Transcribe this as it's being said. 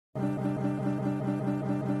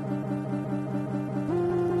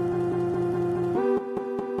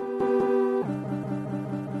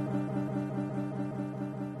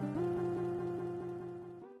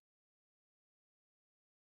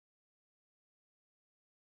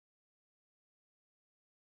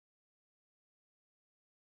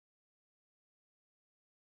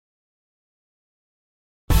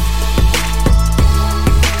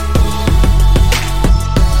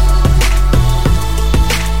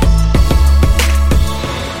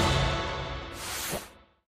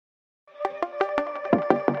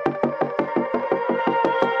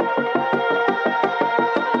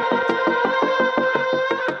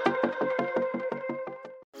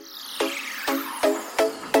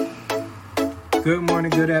Good morning,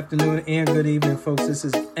 good afternoon, and good evening, folks. This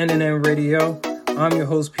is NMM Radio. I'm your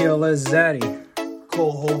host, PLS Zaddy.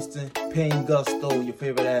 Co-hosting Pain Gusto, your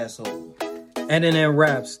favorite asshole.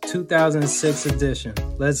 NMMraps 2006 edition.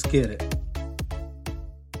 Let's get it.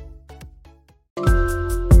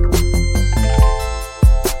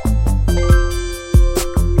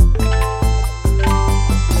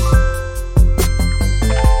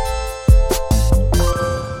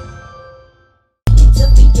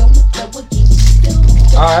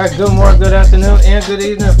 Alright, good morning, good afternoon, and good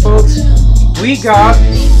evening, folks. We got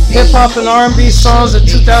hip-hop and R&B songs of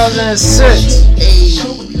 2006.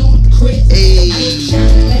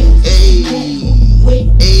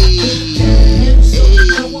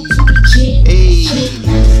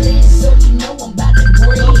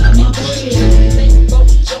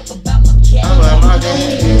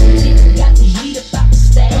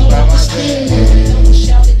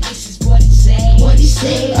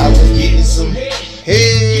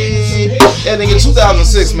 Yeah, nigga,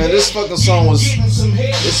 2006, man. This fucking song was.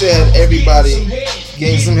 It said everybody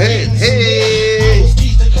getting some head. Hey.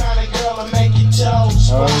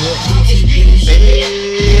 Oh, yeah.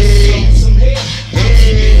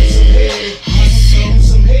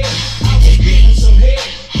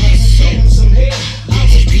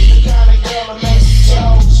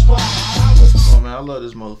 Oh man, I love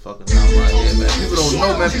this motherfucking album right here, man. People don't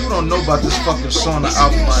know, man. People don't know about this fucking song, the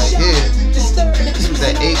album right here. This was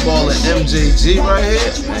that 8-ball and MJG right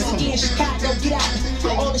here. Man,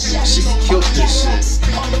 come on. She killed this shit.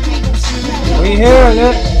 We hearing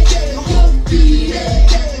it.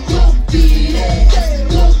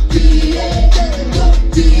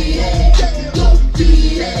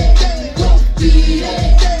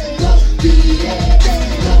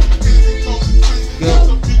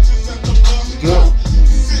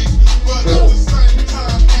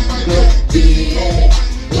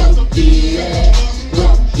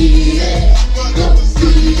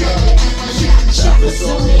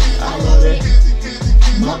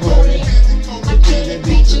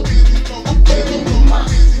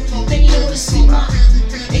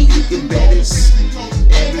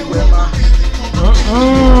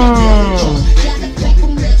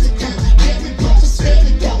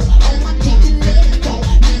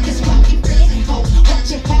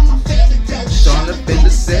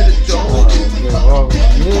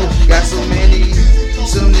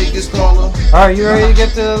 Alright, you ready to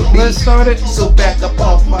get the list started? So back up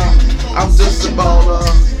off my, I'm just a baller.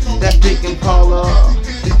 That pick and Paula,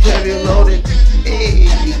 the carry loaded. Hey,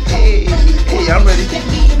 hey, hey, I'm ready.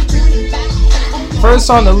 First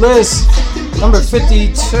on the list, number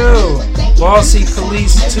 52, Bossy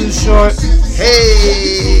Police, Too Short.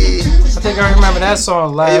 Hey, I think I remember that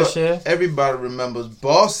song last year. Everybody remembers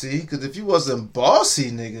Bossy, because if you wasn't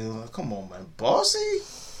Bossy, nigga, come on, man, Bossy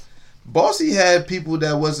had people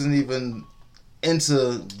that wasn't even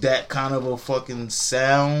into that kind of a fucking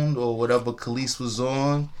sound or whatever Khalees was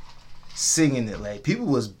on, singing it. Like, people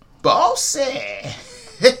was bossy. Hey,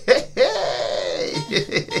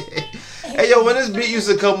 yo, when this beat used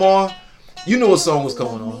to come on, you knew what song was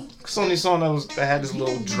coming on. It's the only song that had this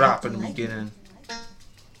little drop in the beginning.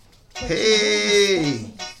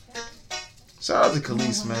 Hey, shout out to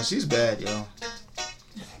Khalees, man. She's bad, yo.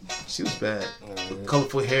 She was bad. With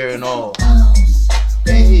colorful hair and all.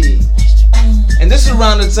 Hey. And this is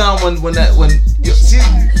around the time when you see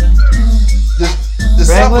the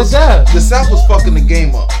South was fucking the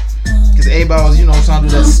game up. Cause everybody was, trying to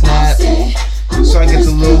do that snap, trying to get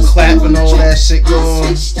the little clap and all that shit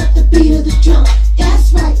going.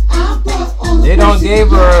 They don't gave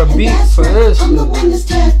her a beat for this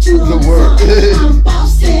shit. The word.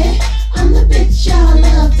 I'm the bitch y'all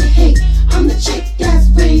love to hate. I'm the chick that's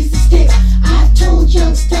raised the sticks. I told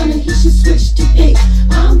young stunner he should switch to pick.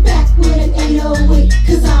 I'm back with an 808,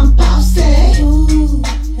 cause I'm bossy. Ooh,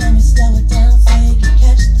 let me slow it down so you can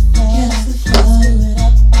catch the flow. Screw it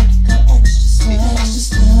up, make it go extra slow. Extra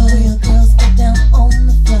slow, your girls get down on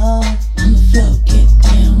the floor.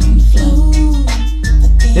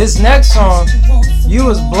 His next song, you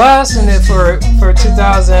was blasting it for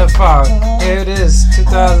 2005. Here it is,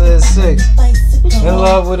 2006. In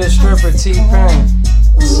Love with a Stripper, T-Pain.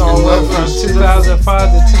 The song went from 2005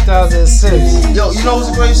 to 2006. Yo, you know what's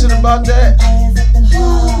the great shit about that?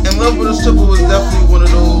 In Love with a Stripper was definitely one of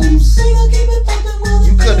those.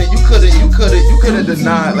 You couldn't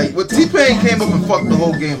deny. Like, when T-Pain came up and fucked the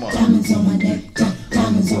whole game up.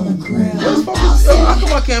 How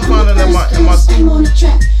come I can't find it in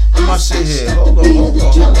my shit here? Hold on. Hold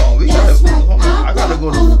on. I gotta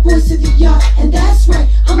go to.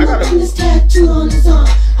 I gotta.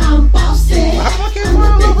 How come I can't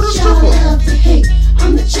find Love with a Stripper?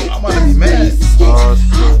 I'm about to be mad.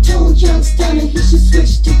 I told Young Stunner he should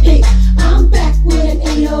switch to pick. I'm back with an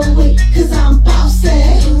 808, cause I'm bossy.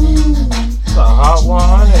 It's a Hot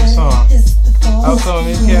 100 song. How come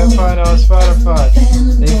you can't find it on Spotify?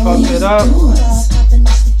 They fucked it up.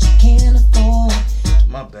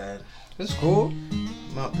 My bad. It's cool.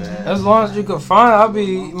 My bad. As long as you can find it, I'll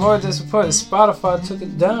be more disappointed. Spotify took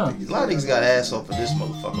it down. A lot of niggas got ass off of this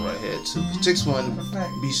motherfucker right here too. Cause chicks want to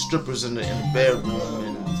be strippers in the bedroom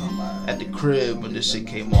and at the crib when this shit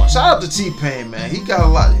came on. Shout out to T-Pain, man. He got a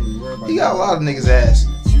lot of niggas ass.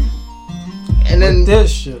 And then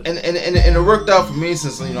this shit. And it worked out for me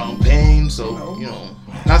since I'm paying. So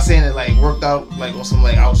not saying it like worked out like on some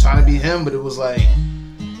like I was trying to be him, but it was like,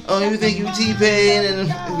 oh, you think you T-Pain, and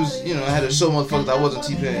it was I had to show motherfuckers I wasn't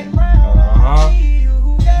T-Pain.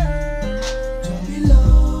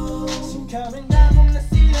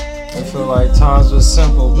 I feel like times was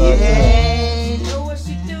simple back then.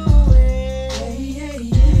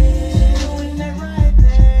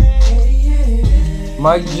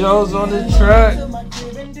 Mike Joe's on the track.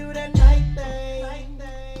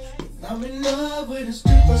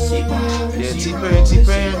 Yeah,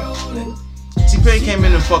 T-Pain came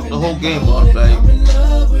in and fucked the whole game up. Like,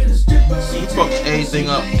 he fucked everything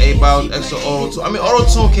up. A-Bow's extra auto-tune. I mean,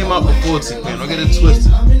 auto-tune came out before T-Pain. Don't get it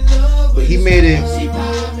twisted. But he made it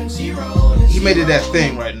that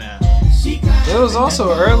thing right now. It was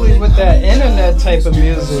also early with that internet type of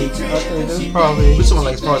music. I think this probably. Which one,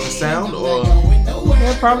 like as far as the sound, or?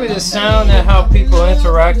 Yeah, probably the sound and how people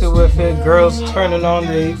interacted with it. Girls turning on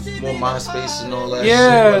the more MySpace and all that.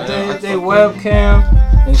 Yeah, shit. they webcam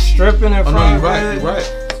and stripping in front of it. You're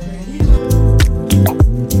right.